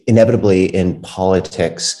inevitably in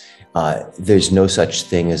politics, there's no such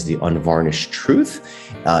thing as the unvarnished truth.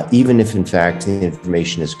 Even if, in fact, the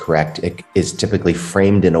information is correct, it is typically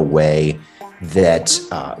framed in a way that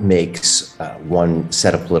makes one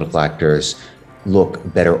set of political actors look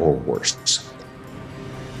better or worse.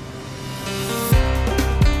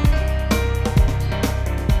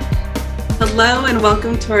 Hello and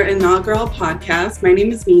welcome to our inaugural podcast. My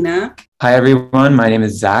name is Nina. Hi, everyone. My name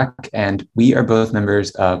is Zach, and we are both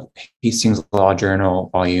members of Hastings Law Journal,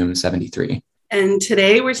 Volume 73. And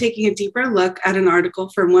today we're taking a deeper look at an article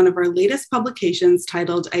from one of our latest publications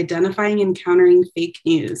titled Identifying and Countering Fake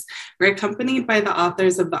News. We're accompanied by the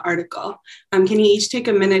authors of the article. Can you each take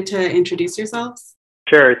a minute to introduce yourselves?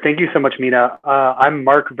 Sure. Thank you so much, Mina. I'm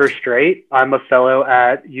Mark Verstraete. I'm a fellow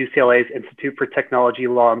at UCLA's Institute for Technology,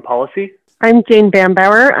 Law, and Policy. I'm Jane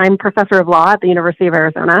Bambauer. I'm professor of law at the University of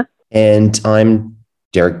Arizona. And I'm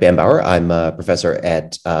Derek Bambauer. I'm a professor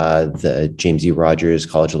at the James E. Rogers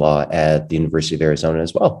College of Law at the University of Arizona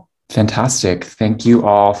as well. Fantastic. Thank you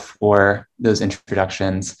all for those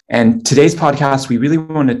introductions. And today's podcast, we really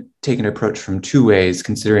want to take an approach from two ways,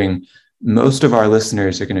 considering most of our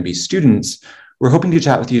listeners are going to be students. We're hoping to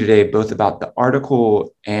chat with you today both about the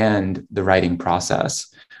article and the writing process.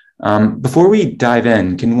 Before we dive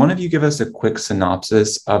in, can one of you give us a quick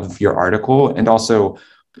synopsis of your article and also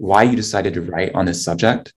why you decided to write on this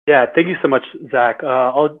subject? Yeah, thank you so much, Zach.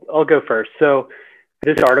 I'll go first. So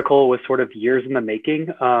this article was sort of years in the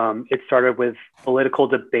making. It started with political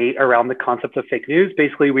debate around the concept of fake news.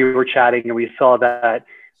 Basically, we were chatting and we saw that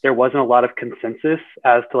there wasn't a lot of consensus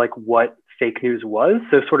as to what fake news was.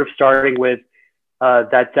 So sort of starting with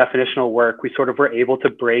that definitional work, we sort of were able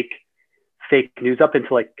to break fake news up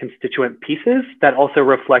into constituent pieces that also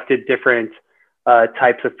reflected different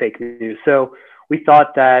types of fake news. So we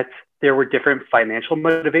thought that there were different financial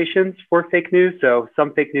motivations for fake news. So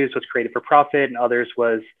some fake news was created for profit and others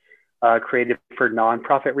was created for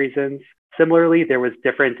nonprofit reasons. Similarly, there was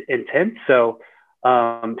different intent. So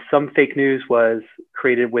some fake news was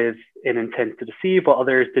created with an intent to deceive, while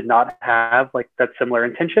others did not have that similar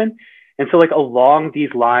intention. And so along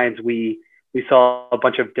these lines, we saw a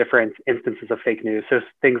bunch of different instances of fake news. So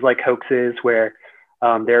things like hoaxes where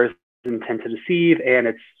there's intent to deceive and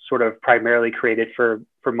it's sort of primarily created for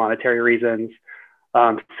monetary reasons.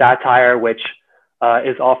 Satire, which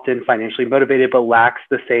is often financially motivated but lacks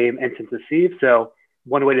the same intent to deceive. So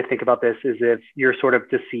one way to think about this is if you're sort of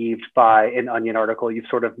deceived by an Onion article, you've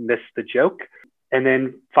sort of missed the joke. And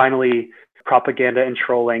then finally, propaganda and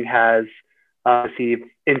trolling has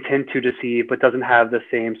intent to deceive, but doesn't have the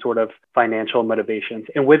same sort of financial motivations.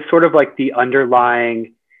 And with sort of the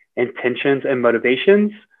underlying intentions and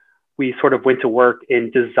motivations, we sort of went to work in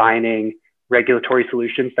designing regulatory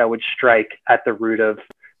solutions that would strike at the root of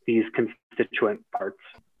these constituent parts.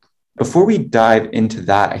 Before we dive into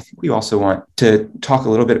that, I think we also want to talk a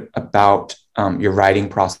little bit about your writing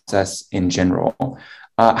process in general.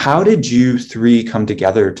 How did you three come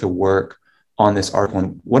together to work on this article,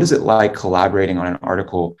 and what is it like collaborating on an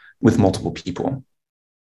article with multiple people?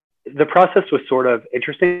 The process was sort of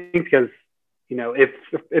interesting because, if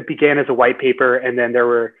it began as a white paper and then there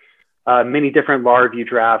were many different law review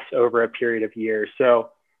drafts over a period of years.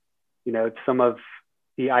 So, some of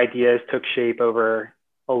the ideas took shape over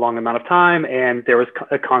a long amount of time and there was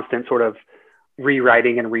a constant sort of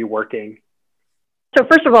rewriting and reworking. So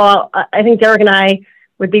first of all, I think Derek and I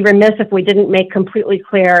would be remiss if we didn't make completely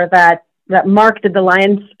clear that Mark did the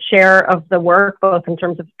lion's share of the work, both in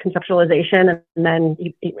terms of conceptualization and then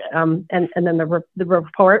the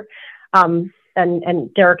report.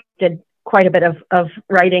 And Derek did quite a bit of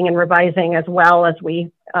writing and revising as well as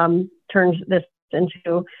we turned this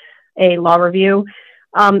into a law review.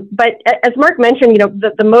 But as Mark mentioned,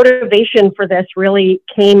 the motivation for this really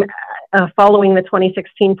came following the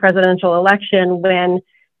 2016 presidential election, when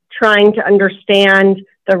trying to understand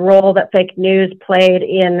the role that fake news played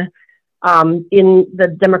in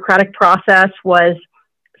the democratic process was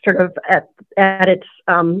sort of at its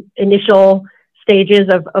initial stages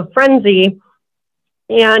of frenzy.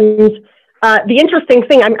 And the interesting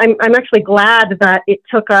thing, I'm actually glad that it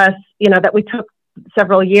took us, that we took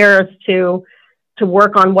several years to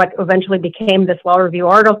work on what eventually became this law review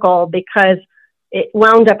article, because it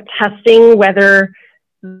wound up testing whether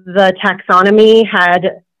the taxonomy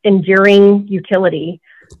had enduring utility,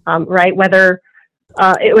 right? Whether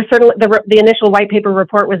it was certainly the initial white paper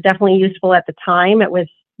report was definitely useful at the time. It was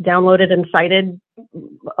downloaded and cited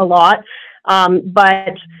a lot,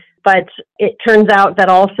 but it turns out that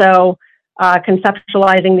also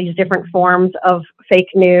conceptualizing these different forms of fake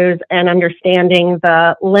news and understanding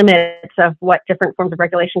the limits of what different forms of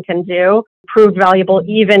regulation can do proved valuable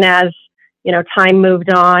even as, time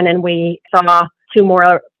moved on and we saw 2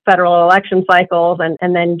 more federal election cycles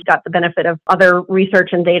and then got the benefit of other research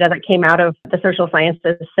and data that came out of the social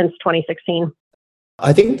sciences since 2016.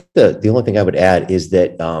 I think the only thing I would add is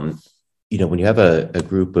that, when you have a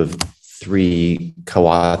group of 3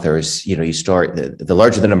 co-authors, you start, the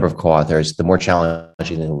larger the number of co-authors, the more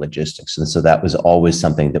challenging the logistics. And so that was always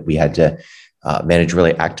something that we had to manage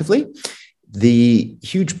really actively. The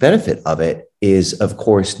huge benefit of it is, of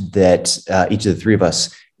course, that each of the 3 of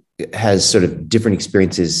us has sort of different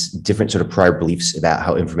experiences, different sort of prior beliefs about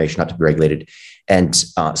how information ought to be regulated, and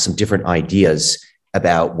some different ideas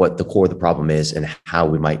about what the core of the problem is and how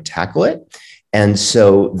we might tackle it. And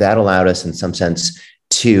so that allowed us, in some sense,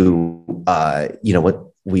 to,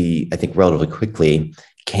 what we, I think, relatively quickly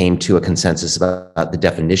came to a consensus about the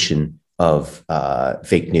definition of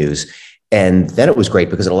fake news. And then it was great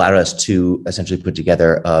because it allowed us to essentially put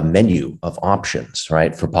together a menu of options,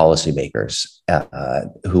 right, for policymakers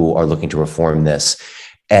who are looking to reform this.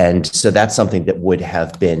 And so that's something that would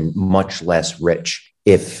have been much less rich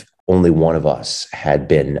if only one of us had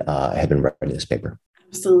been writing this paper.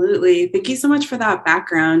 Absolutely. Thank you so much for that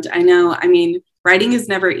background. I know, writing is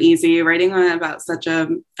never easy. Writing about such a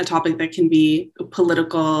topic that can be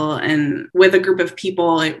political and with a group of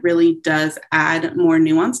people, it really does add more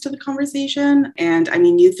nuance to the conversation. And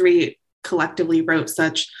you 3 collectively wrote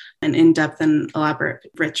such an in-depth and elaborate,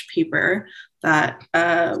 rich paper that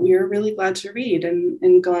we are really glad to read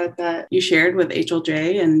and glad that you shared with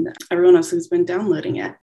HLJ and everyone else who's been downloading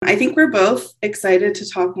it. I think we're both excited to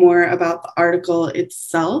talk more about the article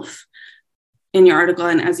itself. In your article,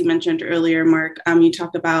 and as you mentioned earlier, Mark, you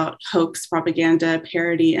talk about hoax, propaganda,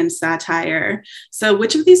 parody, and satire. So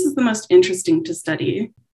which of these is the most interesting to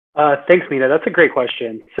study? Thanks, Mina. That's a great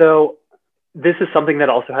question. So this is something that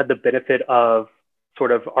also had the benefit of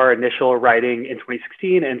sort of our initial writing in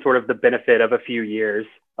 2016 and sort of the benefit of a few years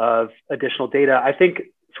of additional data. I think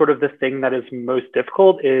sort of the thing that is most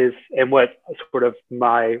difficult is, and what sort of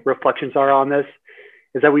my reflections are on this,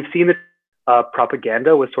 is that we've seen that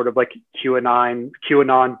propaganda with sort of like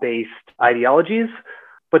QAnon-based ideologies.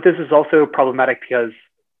 But this is also problematic because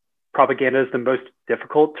propaganda is the most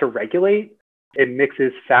difficult to regulate. It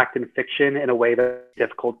mixes fact and fiction in a way that's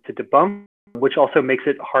difficult to debunk, which also makes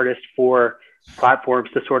it hardest for platforms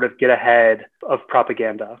to sort of get ahead of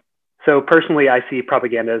propaganda. So personally, I see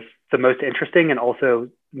propaganda as the most interesting and also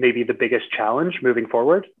maybe the biggest challenge moving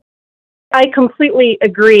forward. I completely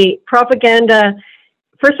agree. Propaganda,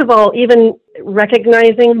 first of all, even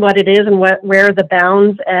recognizing what it is and where the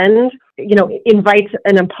bounds end, invites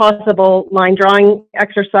an impossible line drawing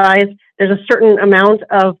exercise. There's a certain amount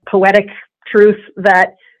of poetic truth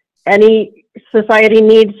that any society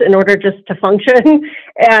needs in order just to function.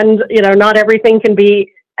 And, not everything can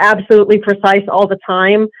be absolutely precise all the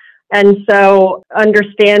time. And so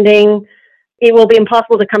understanding it will be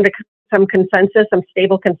impossible to come to some consensus, some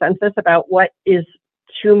stable consensus about what is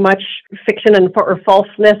too much fiction or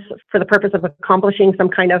falseness for the purpose of accomplishing some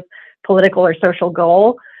kind of political or social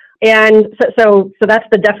goal. And so that's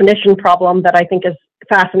the definition problem that I think is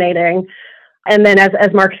fascinating. And then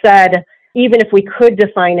as Mark said, even if we could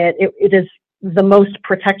define it, it is the most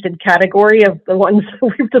protected category of the ones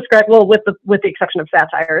we've described, well, with the exception of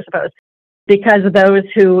satire, I suppose, because those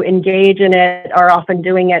who engage in it are often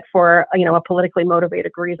doing it for, a politically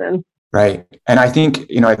motivated reason. Right. And I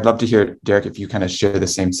think, I'd love to hear, Derek, if you kind of share the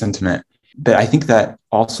same sentiment. But I think that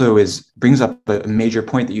also brings up a major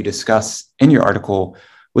point that you discuss in your article,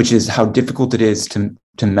 which is how difficult it is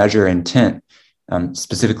to measure intent,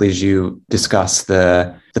 specifically as you discuss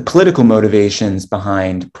the political motivations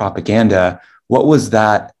behind propaganda. What was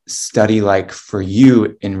that study like for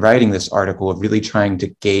you in writing this article of really trying to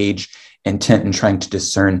gauge intent and trying to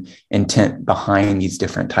discern intent behind these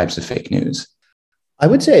different types of fake news? I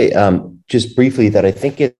would say just briefly that I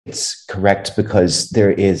think it's correct because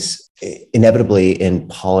there is inevitably in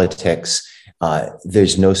politics,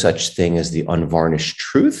 there's no such thing as the unvarnished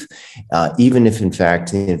truth. Even if, in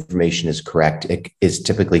fact, the information is correct, it is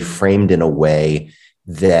typically framed in a way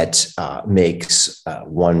that makes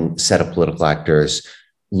one set of political actors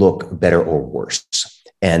look better or worse.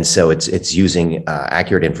 And so it's using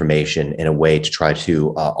accurate information in a way to try to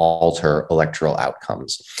alter electoral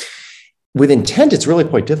outcomes. With intent, it's really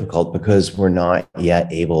quite difficult because we're not yet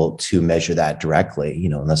able to measure that directly,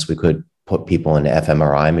 unless we could put people in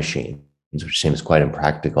fMRI machines, which seems quite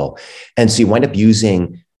impractical. And so you wind up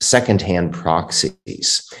using secondhand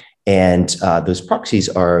proxies. And those proxies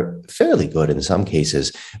are fairly good in some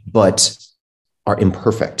cases, but are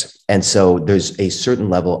imperfect. And so there's a certain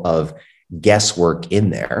level of guesswork in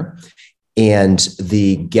there. And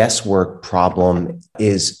the guesswork problem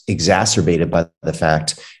is exacerbated by the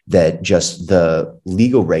fact that just the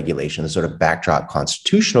legal regulation, the sort of backdrop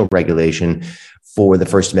constitutional regulation for the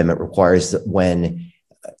First Amendment requires that when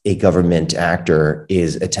a government actor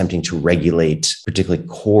is attempting to regulate particularly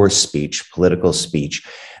core speech, political speech,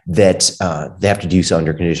 that they have to do so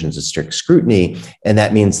under conditions of strict scrutiny. And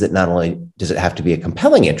that means that not only does it have to be a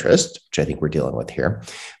compelling interest, which I think we're dealing with here,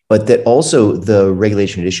 but that also the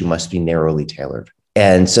regulation at issue must be narrowly tailored.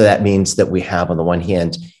 And so that means that we have, on the one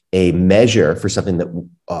hand, a measure for something that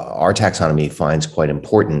our taxonomy finds quite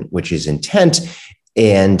important, which is intent,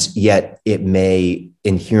 and yet it may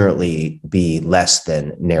inherently be less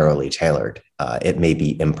than narrowly tailored. It may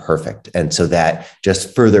be imperfect. And so that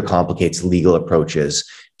just further complicates legal approaches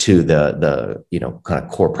to the kind of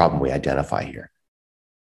core problem we identify here.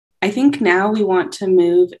 I think now we want to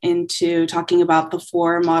move into talking about the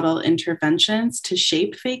 4 model interventions to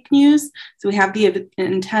shape fake news. So we have the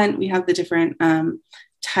intent, we have the different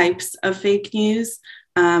types of fake news.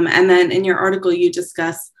 And then in your article, you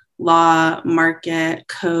discuss law, market,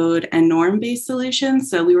 code, and norm-based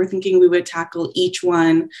solutions. So we were thinking we would tackle each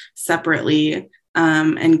one separately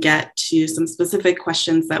and get to some specific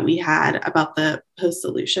questions that we had about the post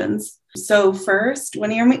solutions. So first, what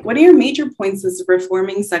are your major points as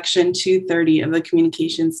reforming Section 230 of the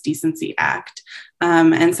Communications Decency Act?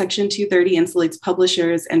 And Section 230 insulates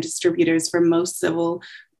publishers and distributors from most civil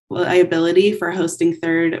liability for hosting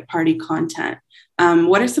third-party content.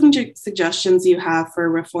 What are some suggestions you have for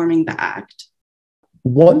reforming the Act?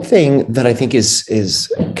 One thing that I think is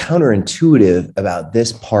counterintuitive about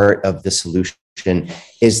this part of the solution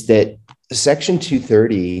is that Section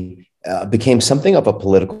 230 became something of a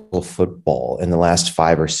political football in the last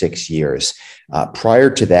 5 or 6 years. Prior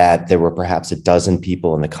to that, there were perhaps a dozen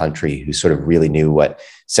people in the country who sort of really knew what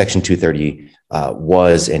Section 230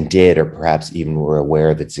 was and did, or perhaps even were aware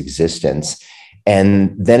of its existence.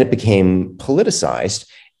 And then it became politicized,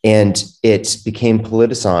 and it became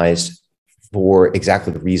politicized for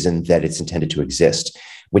exactly the reason that it's intended to exist,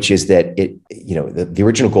 which is that the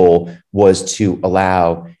original goal was to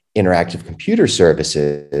allow interactive computer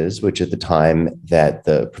services, which at the time that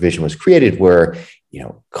the provision was created were,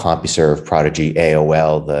 CompuServe, Prodigy,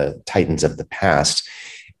 AOL, the titans of the past,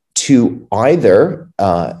 to either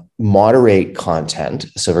moderate content.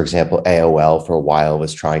 So, for example, AOL for a while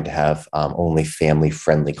was trying to have only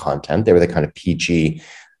family-friendly content. They were the kind of PG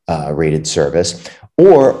rated service,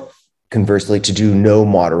 or conversely, to do no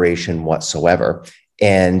moderation whatsoever,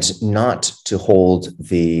 and not to hold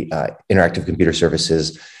the interactive computer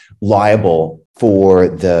services liable for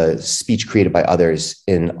the speech created by others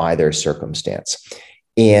in either circumstance.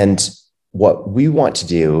 And what we want to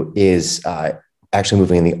do is actually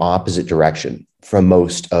moving in the opposite direction from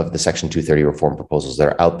most of the Section 230 reform proposals that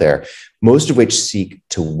are out there, most of which seek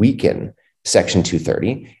to weaken Section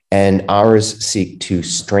 230, and ours seek to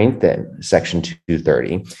strengthen Section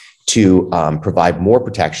 230 to provide more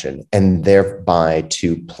protection and thereby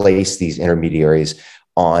to place these intermediaries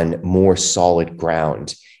on more solid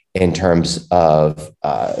ground in terms of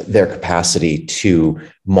their capacity to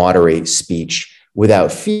moderate speech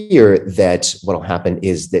without fear that what will happen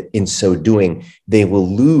is that in so doing, they will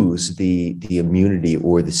lose the immunity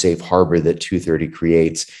or the safe harbor that 230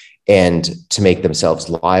 creates, and to make themselves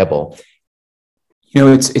liable.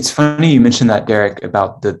 It's funny you mentioned that, Derek,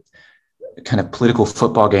 about the kind of political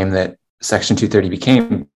football game that Section 230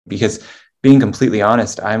 became, because being completely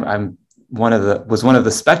honest, I'm one of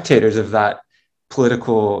the spectators of that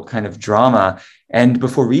political kind of drama. And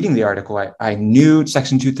before reading the article, I knew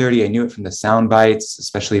Section 230. I knew it from the sound bites,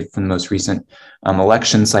 especially from the most recent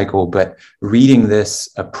election cycle. But reading this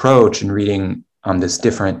approach and reading this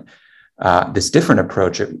different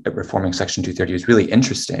approach at reforming Section 230 is really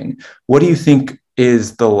interesting. What do you think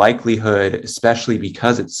is the likelihood, especially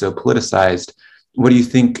because it's so politicized, what do you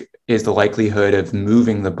think is the likelihood of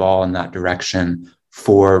moving the ball in that direction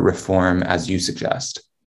for reform, as you suggest?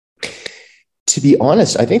 To be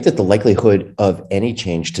honest, I think that the likelihood of any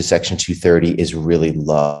change to Section 230 is really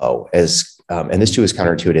low, and this too is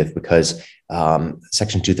counterintuitive because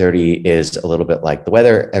Section 230 is a little bit like the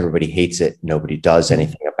weather. Everybody hates it. Nobody does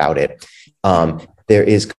anything about it. There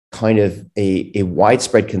is kind of a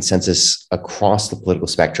widespread consensus across the political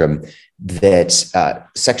spectrum that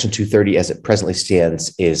Section 230 as it presently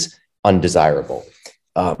stands is undesirable.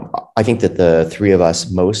 I think that the three of us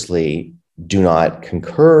mostly do not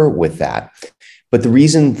concur with that. But the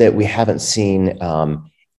reason that we haven't seen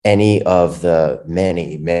any of the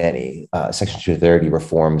many Section 230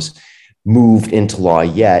 reforms moved into law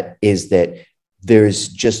yet is that there's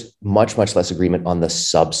just much, much less agreement on the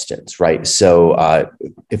substance, right? So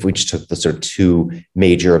if we just took the sort of two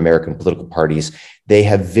major American political parties, they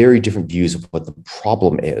have very different views of what the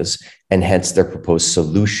problem is, and hence their proposed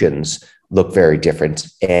solutions look very different.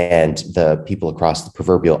 And the people across the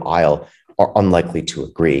proverbial aisle are unlikely to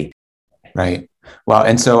agree. Right. Well,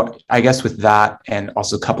 and so I guess with that, and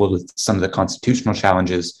also coupled with some of the constitutional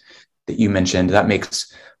challenges that you mentioned, that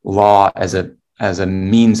makes law as a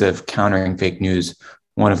means of countering fake news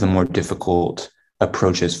one of the more difficult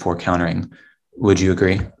approaches for countering. Would you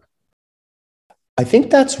agree? I think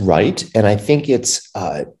that's right. And I think it's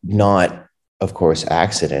not, of course,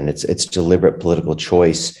 accident. It's deliberate political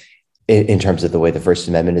choice in terms of the way the First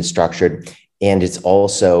Amendment is structured. And it's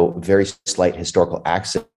also very slight historical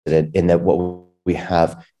accident in that what we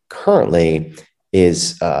have currently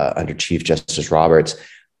is, under Chief Justice Roberts,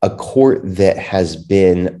 a court that has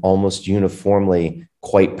been almost uniformly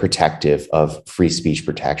quite protective of free speech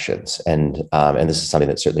protections. And this is something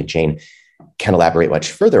that certainly Jane can elaborate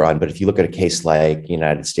much further on. But if you look at a case like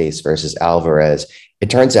United States versus Alvarez, it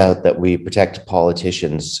turns out that we protect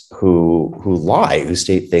politicians who lie, who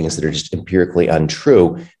state things that are just empirically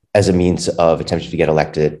untrue as a means of attempting to get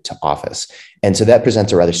elected to office. And so that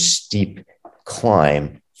presents a rather steep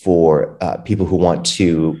climb for people who want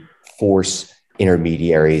to force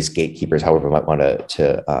intermediaries, gatekeepers, however we might want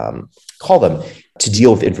to call them, to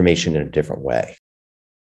deal with information in a different way.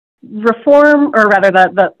 Reform, or rather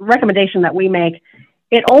the recommendation that we make,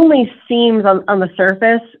 it only seems on the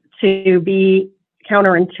surface to be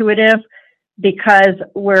counterintuitive because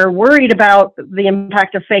we're worried about the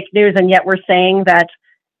impact of fake news, and yet we're saying that,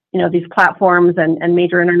 you know, these platforms and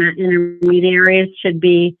major internet intermediaries should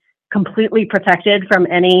be completely protected from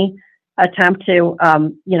any attempt to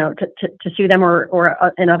sue them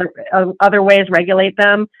or in other ways regulate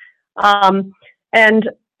them. And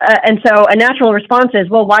so a natural response is,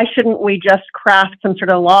 well, why shouldn't we just craft some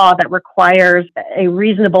sort of law that requires a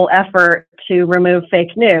reasonable effort to remove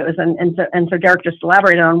fake news? And so Derek just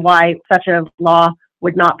elaborated on why such a law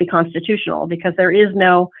would not be constitutional, because there is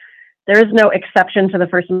no exception to the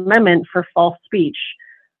First Amendment for false speech.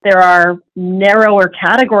 There are narrower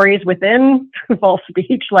categories within false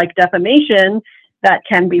speech, like defamation, that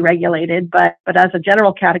can be regulated, but as a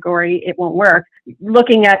general category, it won't work.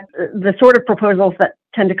 Looking at the sort of proposals that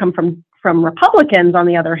tend to come from Republicans, on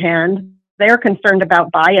the other hand, they're concerned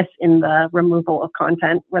about bias in the removal of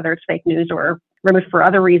content, whether it's fake news or removed for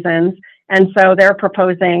other reasons. And so they're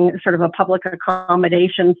proposing sort of a public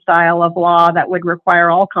accommodation style of law that would require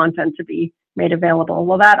all content to be made available.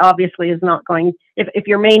 Well, that obviously is not going, if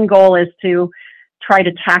your main goal is to try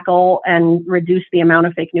to tackle and reduce the amount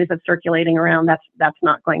of fake news that's circulating around, that's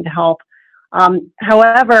not going to help.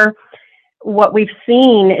 However, what we've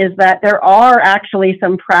seen is that there are actually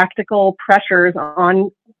some practical pressures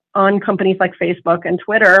on companies like Facebook and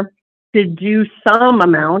Twitter to do some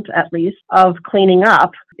amount, at least, of cleaning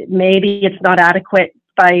up. Maybe it's not adequate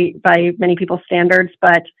by many people's standards,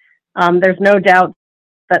 but there's no doubt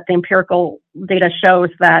that the empirical data shows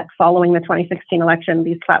that following the 2016 election,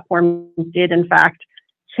 these platforms did in fact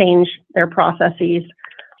change their processes.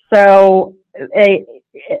 So a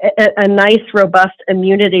nice, robust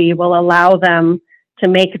immunity will allow them to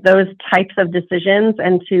make those types of decisions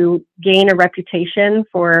and to gain a reputation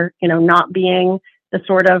for, not being the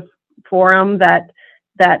sort of forum that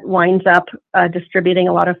winds up distributing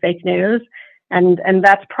a lot of fake news. And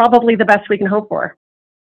that's probably the best we can hope for.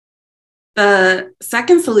 The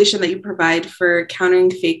second solution that you provide for countering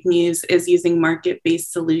fake news is using market-based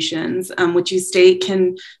solutions, which you state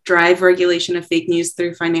can drive regulation of fake news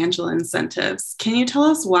through financial incentives. Can you tell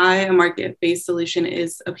us why a market-based solution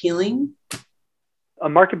is appealing? A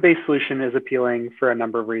market-based solution is appealing for a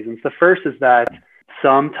number of reasons. The first is that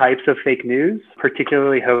some types of fake news,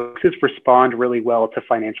 particularly hoaxes, respond really well to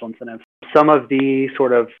financial incentives. Some of the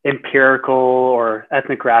sort of empirical or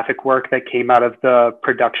ethnographic work that came out of the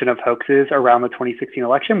production of hoaxes around the 2016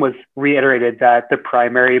 election was reiterated that the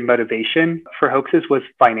primary motivation for hoaxes was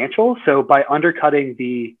financial. So by undercutting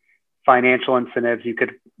the financial incentives, you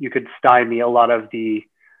could stymie a lot of the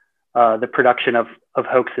production of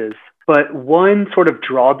hoaxes. But one sort of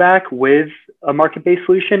drawback with a market-based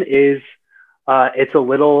solution is it's a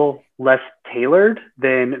little less tailored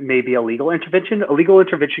than maybe a legal intervention. A legal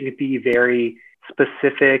intervention could be very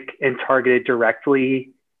specific and targeted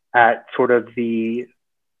directly at sort of the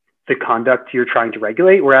conduct you're trying to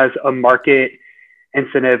regulate, whereas a market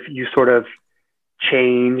incentive, you sort of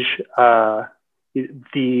change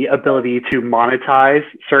the ability to monetize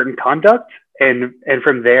certain conduct. And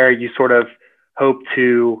from there, you sort of hope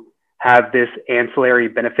to have this ancillary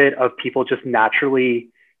benefit of people just naturally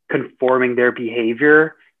conforming their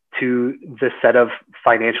behavior to the set of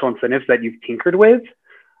financial incentives that you've tinkered with.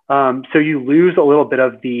 So you lose a little bit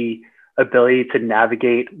of the ability to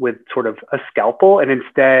navigate with sort of a scalpel, and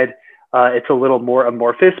instead it's a little more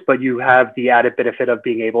amorphous, but you have the added benefit of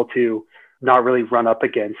being able to not really run up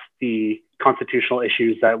against the constitutional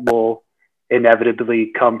issues that will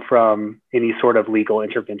inevitably come from any sort of legal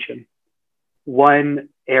intervention. One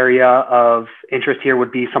area of interest here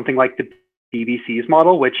would be something like the BBC's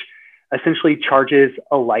model, which essentially charges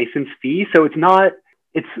a license fee. So it's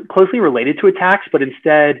closely related to a tax, but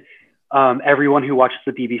instead everyone who watches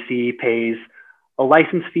the BBC pays a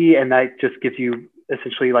license fee, and that just gives you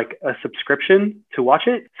essentially like a subscription to watch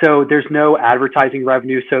it. So there's no advertising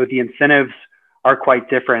revenue. So the incentives are quite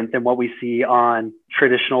different than what we see on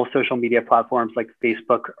traditional social media platforms like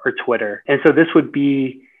Facebook or Twitter. And so this would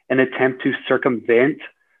be an attempt to circumvent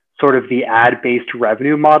sort of the ad-based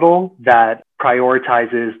revenue model that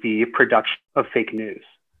prioritizes the production of fake news.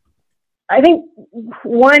 I think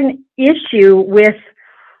one issue with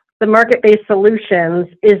the market-based solutions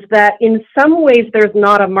is that in some ways there's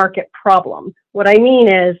not a market problem. What I mean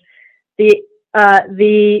is the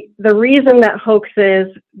reason that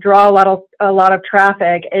hoaxes draw a lot of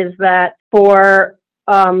traffic is that for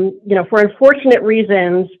unfortunate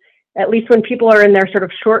reasons, at least when people are in their sort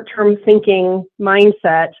of short-term thinking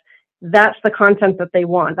mindset, that's the content that they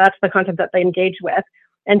want. That's the content that they engage with.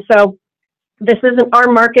 And so our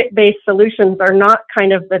market-based solutions are not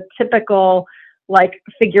kind of the typical, like,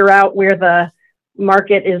 figure out where the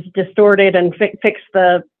market is distorted and fix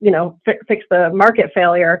the market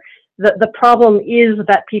failure. The problem is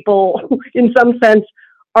that people, in some sense,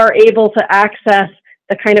 are able to access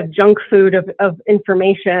the kind of junk food of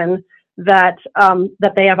information that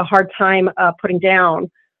they have a hard time putting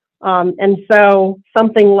down. And so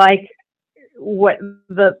something like what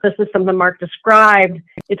the system that Mark described,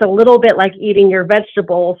 it's a little bit like eating your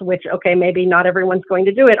vegetables, which, okay, maybe not everyone's going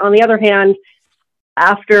to do it. On the other hand,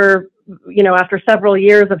 after several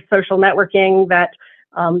years of social networking that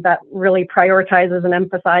really prioritizes and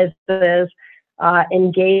emphasizes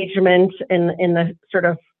engagement in the sort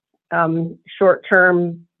of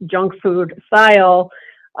short-term junk food style,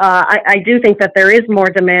 I do think that there is more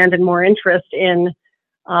demand and more interest in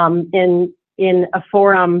a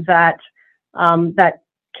forum that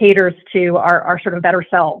caters to our sort of better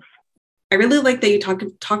selves. I really like that you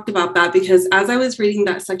talked about that, because as I was reading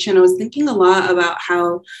that section, I was thinking a lot about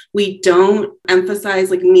how we don't emphasize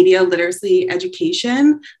like media literacy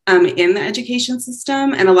education in the education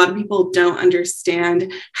system. And a lot of people don't understand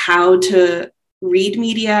how to read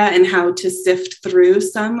media and how to sift through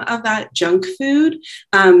some of that junk food,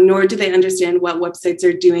 nor do they understand what websites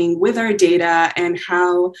are doing with our data and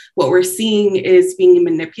how what we're seeing is being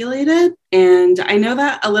manipulated. And I know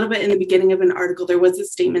that a little bit in the beginning of an article, there was a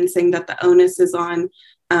statement saying that the onus is on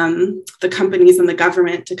the companies and the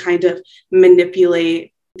government to kind of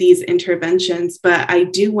manipulate these interventions. But I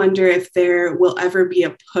do wonder if there will ever be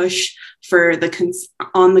a push for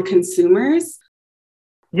on the consumers.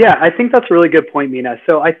 Yeah, I think that's a really good point, Mina.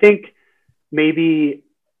 So I think maybe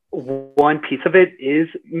one piece of it is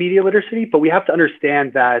media literacy, but we have to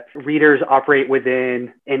understand that readers operate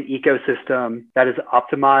within an ecosystem that is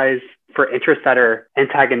optimized for interests that are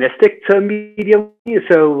antagonistic to media.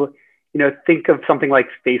 So, think of something like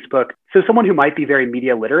Facebook. So someone who might be very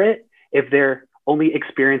media literate, if they're only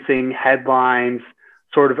experiencing headlines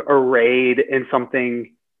sort of arrayed in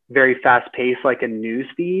something very fast-paced like a news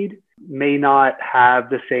feed, may not have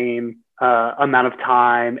the same amount of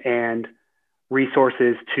time and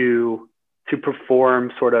resources to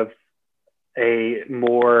perform sort of a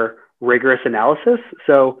more rigorous analysis.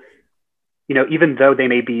 So, even though they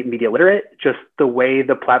may be media literate, just the way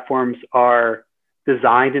the platforms are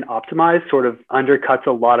designed and optimized sort of undercuts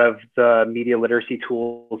a lot of the media literacy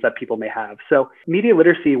tools that people may have. So media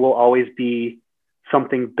literacy will always be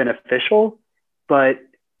something beneficial, but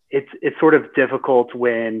it's sort of difficult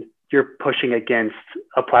when you're pushing against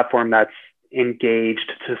a platform that's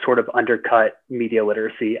engaged to sort of undercut media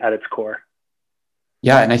literacy at its core.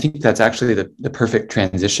 Yeah, and I think that's actually the perfect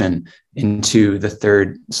transition into the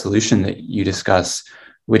third solution that you discuss,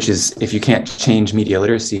 which is if you can't change media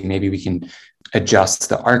literacy, maybe we can adjust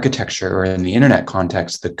the architecture, or in the internet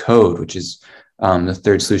context, the code, which is the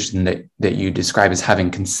third solution that you describe as having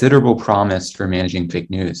considerable promise for managing fake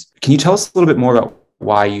news. Can you tell us a little bit more about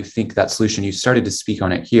why you think that solution, you started to speak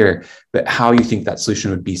on it here, but how you think that solution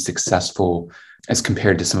would be successful as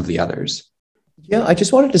compared to some of the others? Yeah, I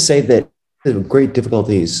just wanted to say that the great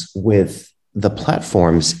difficulties with the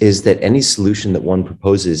platforms is that any solution that one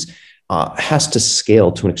proposes has to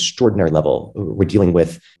scale to an extraordinary level. We're dealing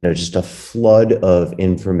with just a flood of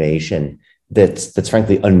information that's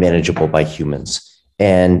frankly unmanageable by humans.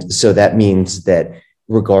 And so that means that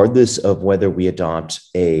regardless of whether we adopt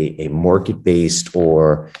a market-based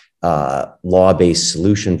or law-based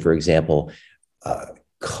solution, for example,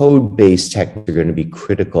 code-based techniques are going to be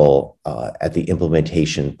critical at the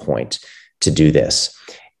implementation point to do this.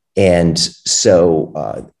 And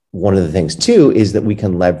so one of the things too is that we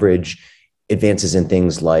can leverage advances in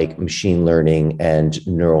things like machine learning and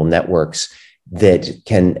neural networks that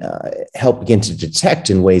can help begin to detect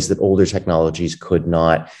in ways that older technologies could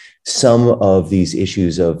not some of these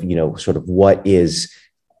issues of, sort of what is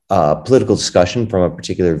political discussion from a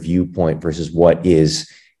particular viewpoint versus what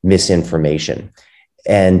is misinformation.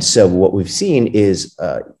 And so what we've seen is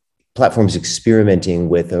platforms experimenting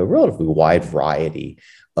with a relatively wide variety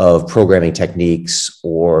of programming techniques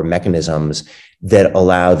or mechanisms that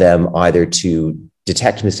allow them either to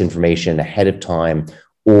detect misinformation ahead of time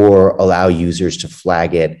or allow users to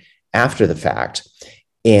flag it after the fact.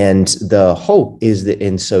 And the hope is that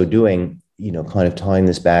in so doing, kind of tying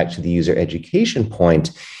this back to the user education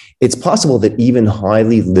point, it's possible that even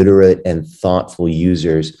highly literate and thoughtful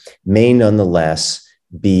users may nonetheless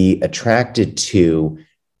be attracted to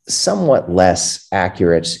somewhat less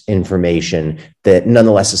accurate information that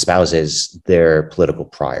nonetheless espouses their political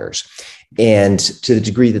priors. And to the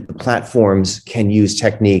degree that the platforms can use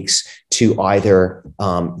techniques to either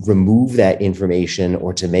remove that information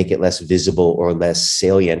or to make it less visible or less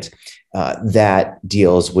salient, that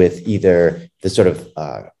deals with either the sort of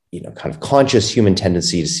kind of conscious human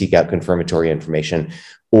tendency to seek out confirmatory information,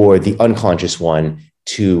 or the unconscious one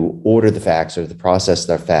to order the facts or to process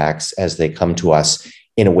the facts as they come to us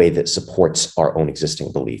in a way that supports our own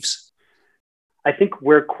existing beliefs. I think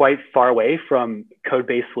we're quite far away from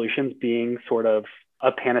code-based solutions being sort of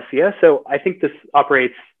a panacea. So I think this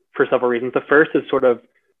operates for several reasons. The first is sort of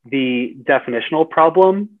the definitional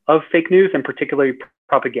problem of fake news, and particularly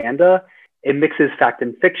propaganda. It mixes fact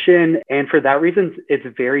and fiction. And for that reason, it's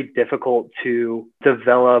very difficult to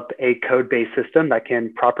develop a code-based system that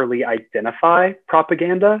can properly identify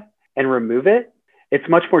propaganda and remove it. It's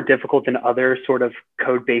much more difficult than other sort of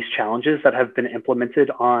code-based challenges that have been implemented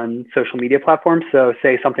on social media platforms. So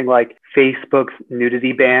say something like Facebook's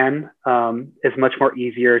nudity ban is much more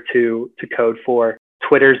easier to code for.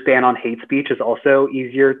 Twitter's ban on hate speech is also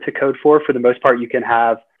easier to code for. For the most part, you can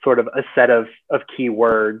have sort of a set of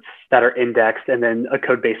keywords that are indexed, and then a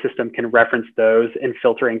code-based system can reference those in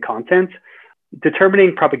filtering content.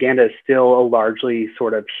 Determining propaganda is still a largely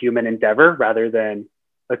sort of human endeavor rather than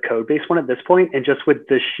a code-based one at this point. And just with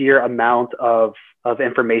the sheer amount of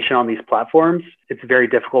information on these platforms, it's very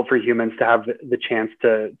difficult for humans to have the chance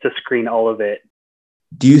to screen all of it.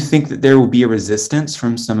 Do you think that there will be a resistance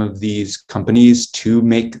from some of these companies to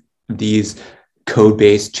make these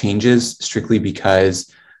code-based changes strictly because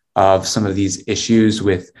of some of these issues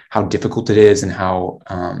with how difficult it is and how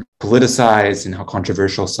politicized and how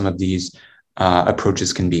controversial some of these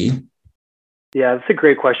approaches can be? Yeah, that's a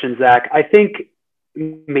great question, Zach. I think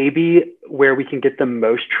maybe where we can get the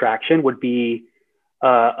most traction would be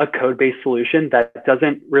a code-based solution that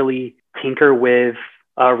doesn't really tinker with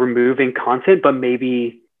removing content, but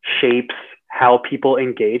maybe shapes how people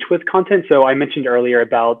engage with content. So I mentioned earlier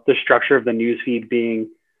about the structure of the newsfeed being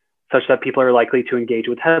such that people are likely to engage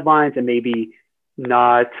with headlines and maybe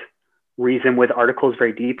not reason with articles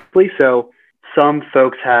very deeply. So some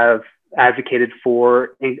folks have advocated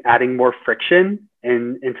for adding more friction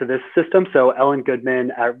into this system. So Ellen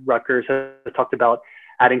Goodman at Rutgers has talked about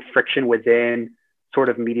adding friction within sort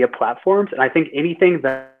of media platforms. And I think anything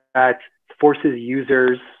that forces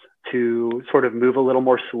users to sort of move a little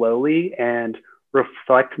more slowly and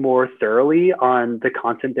reflect more thoroughly on the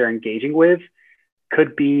content they're engaging with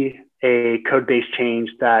could be a code-based change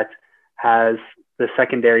that has the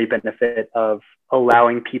secondary benefit of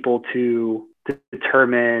allowing people to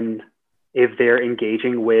determine if they're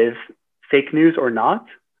engaging with fake news or not.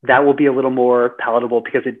 That will be a little more palatable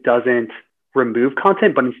because it doesn't remove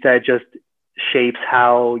content, but instead just shapes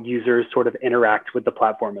how users sort of interact with the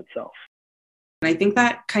platform itself. I think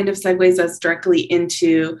that kind of segues us directly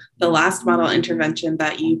into the last model intervention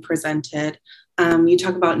that you presented. You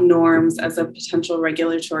talk about norms as a potential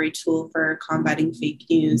regulatory tool for combating fake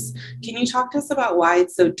news. Can you talk to us about why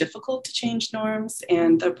it's so difficult to change norms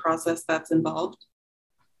and the process that's involved?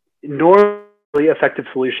 Norms are a really effective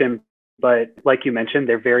solution, but like you mentioned,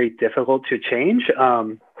 they're very difficult to change.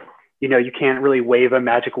 You can't really wave a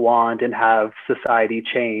magic wand and have society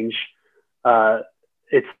change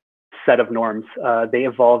its set of norms. They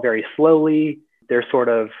evolve very slowly. They're sort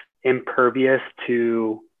of impervious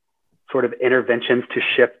to sort of interventions to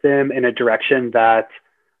shift them in a direction that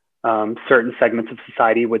certain segments of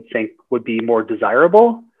society would think would be more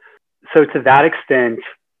desirable. So to that extent,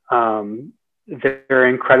 they're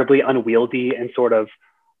incredibly unwieldy and sort of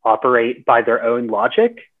operate by their own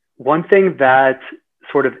logic. One thing that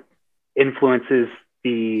sort of influences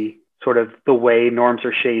the way norms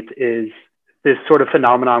are shaped is this sort of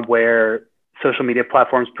phenomenon where social media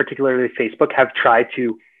platforms, particularly Facebook, have tried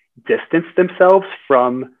to distance themselves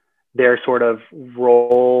from their sort of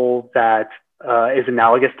role that is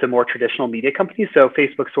analogous to more traditional media companies. So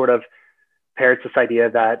Facebook sort of parrots this idea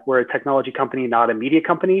that we're a technology company, not a media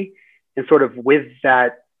company. And sort of with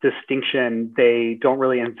that distinction, they don't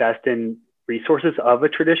really invest in resources of a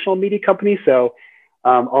traditional media company. So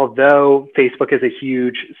although Facebook is a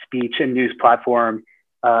huge speech and news platform,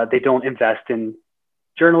 they don't invest in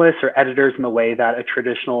journalists or editors in the way that a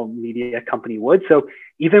traditional media company would. So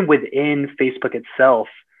even within Facebook itself,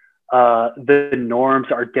 the norms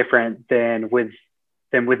are different than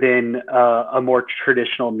within a more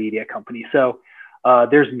traditional media company. So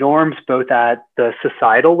there's norms both at the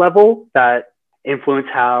societal level that influence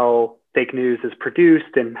how fake news is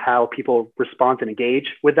produced and how people respond and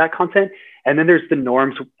engage with that content. And then there's the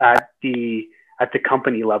norms at the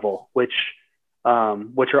company level, which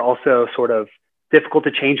are also sort of difficult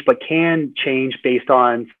to change, but can change based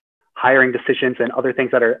on hiring decisions and other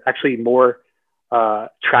things that are actually more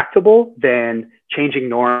tractable than changing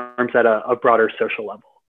norms at a broader social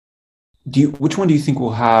level. Which one do you think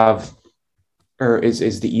will have, or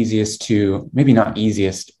is the easiest to, maybe not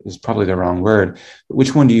easiest is probably the wrong word, but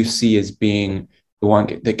which one do you see as being the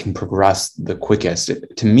one that can progress the quickest?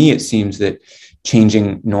 To me, it seems that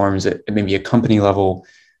changing norms at maybe a company level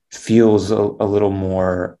feels a little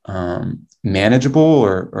more manageable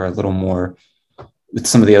or a little more, with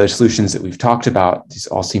some of the other solutions that we've talked about, these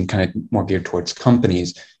all seem kind of more geared towards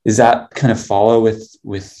companies. Does that kind of follow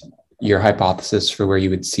with your hypothesis for where you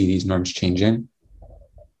would see these norms changing?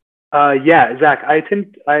 Yeah, Zach, I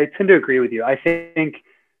tend to agree with you. I think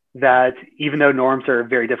that even though norms are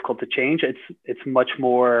very difficult to change, it's much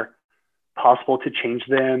more possible to change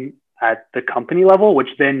them at the company level, which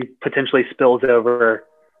then potentially spills over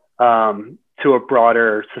to a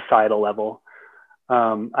broader societal level.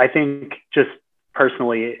 I think just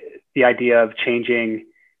personally, the idea of changing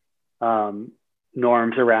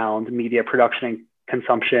norms around media production and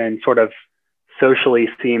consumption sort of socially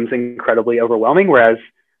seems incredibly overwhelming, whereas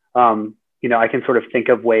I can sort of think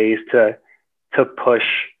of ways to push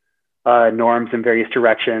norms in various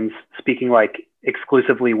directions, speaking like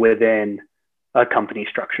exclusively within a company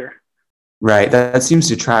structure. Right. That seems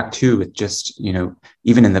to track too with just,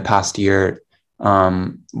 even in the past year,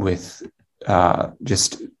 with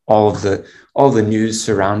just all of the news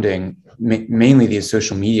surrounding mainly these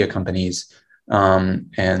social media companies,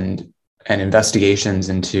 and investigations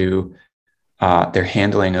into their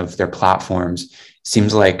handling of their platforms.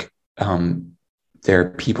 Seems like there are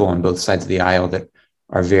people on both sides of the aisle that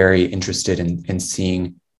are very interested in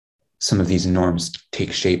seeing some of these norms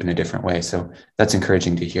take shape in a different way. So that's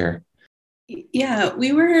encouraging to hear. Yeah,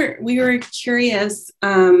 we were curious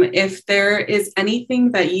if there is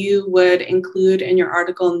anything that you would include in your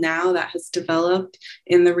article now that has developed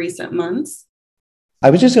in the recent months. I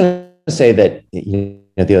was just going to say that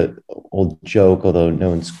the old joke, although no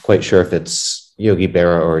one's quite sure if it's Yogi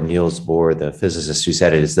Berra or Niels Bohr, the physicist who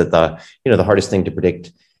said it, is that the hardest thing to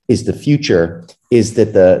predict is the future. Is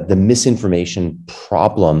that the misinformation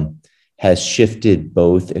problem has shifted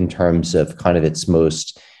both in terms of kind of its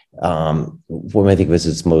most what I think of as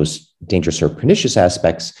its most dangerous or pernicious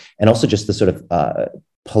aspects, and also just the sort of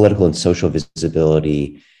political and social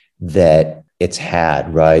visibility that it's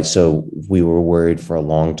had, right? So we were worried for a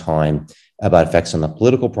long time about effects on the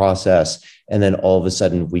political process, and then all of a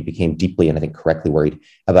sudden we became deeply, and I think correctly, worried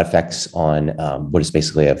about effects on what is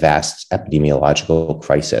basically a vast epidemiological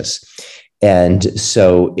crisis. And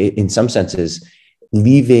so in some senses,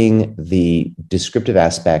 leaving the descriptive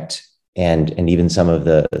aspect and even some of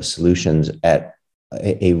the solutions at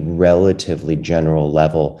a relatively general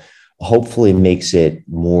level hopefully makes it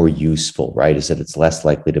more useful, right? Is that it's less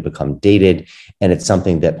likely to become dated, and it's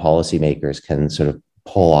something that policymakers can sort of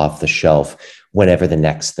pull off the shelf whenever the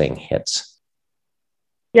next thing hits.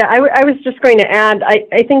 Yeah, I was just going to add,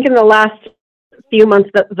 I think in the last few months,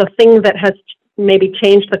 the thing that has maybe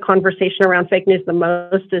changed the conversation around fake news the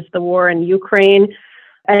most is the war in Ukraine.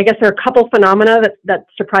 I guess there are a couple phenomena that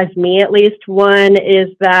surprised me, at least. One is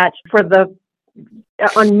that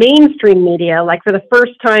on mainstream media, like for the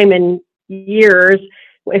first time in years,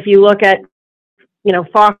 if you look at,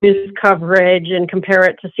 Fox News coverage and compare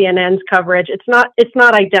it to CNN's coverage, it's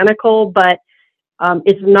not identical, but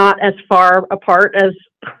is not as far apart as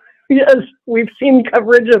we've seen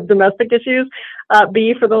coverage of domestic issues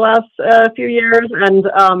be for the last few years, and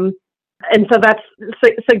so that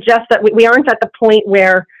suggests that we aren't at the point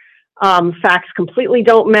where facts completely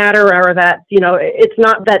don't matter, or that it's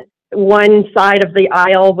not that one side of the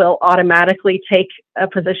aisle will automatically take a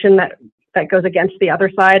position that goes against the other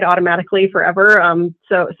side automatically forever.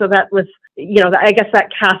 So that was, I guess that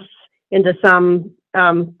casts into some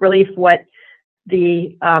relief what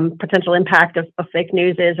the potential impact of fake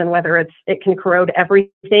news is, and whether it can corrode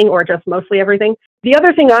everything or just mostly everything. The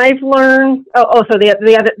other thing I've learned, so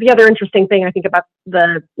the other interesting thing I think about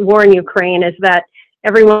the war in Ukraine is that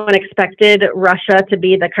everyone expected Russia to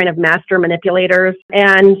be the kind of master manipulators,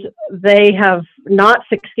 and they have not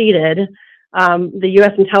succeeded. The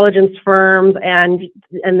U.S. intelligence firms and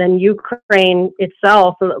then Ukraine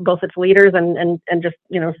itself, both its leaders and just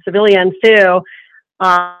civilians too,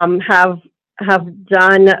 have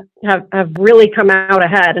really come out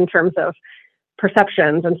ahead in terms of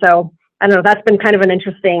perceptions. And so I don't know, that's been kind of an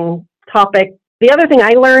interesting topic. The other thing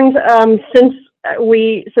I learned since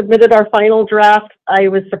we submitted our final draft, I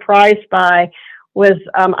was surprised by, was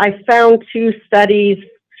I found 2 studies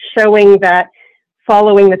showing that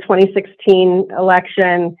following the 2016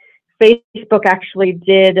 election, Facebook actually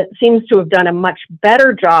seems to have done a much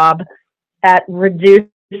better job at reducing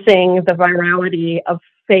the virality of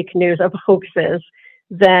fake news, of hoaxes,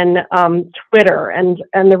 than Twitter. And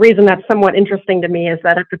the reason that's somewhat interesting to me is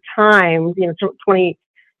that at the time,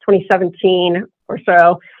 2017 or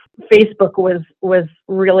so, Facebook was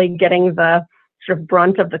really getting the sort of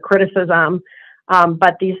brunt of the criticism.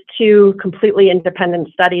 But these 2 completely independent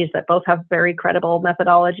studies that both have very credible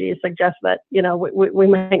methodologies suggest that, we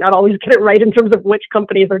might not always get it right in terms of which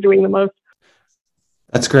companies are doing the most.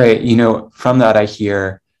 That's great. From that, I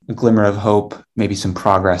hear a glimmer of hope, maybe some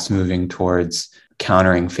progress moving towards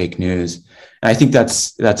countering fake news. And I think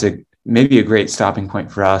that's maybe a great stopping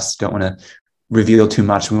point for us. Don't want to reveal too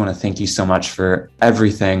much. We want to thank you so much for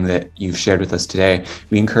everything that you've shared with us today.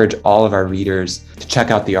 We encourage all of our readers to check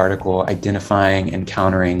out the article, Identifying and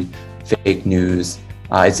Countering Fake News.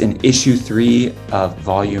 It's in issue 3 of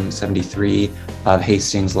volume 73 of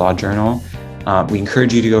Hastings Law Journal. We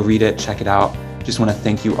encourage you to go read it, check it out. Just want to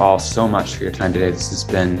thank you all so much for your time today. This has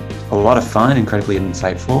been a lot of fun, incredibly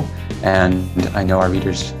insightful, and I know our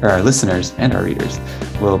listeners and our readers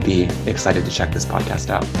will be excited to check this podcast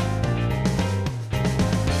out.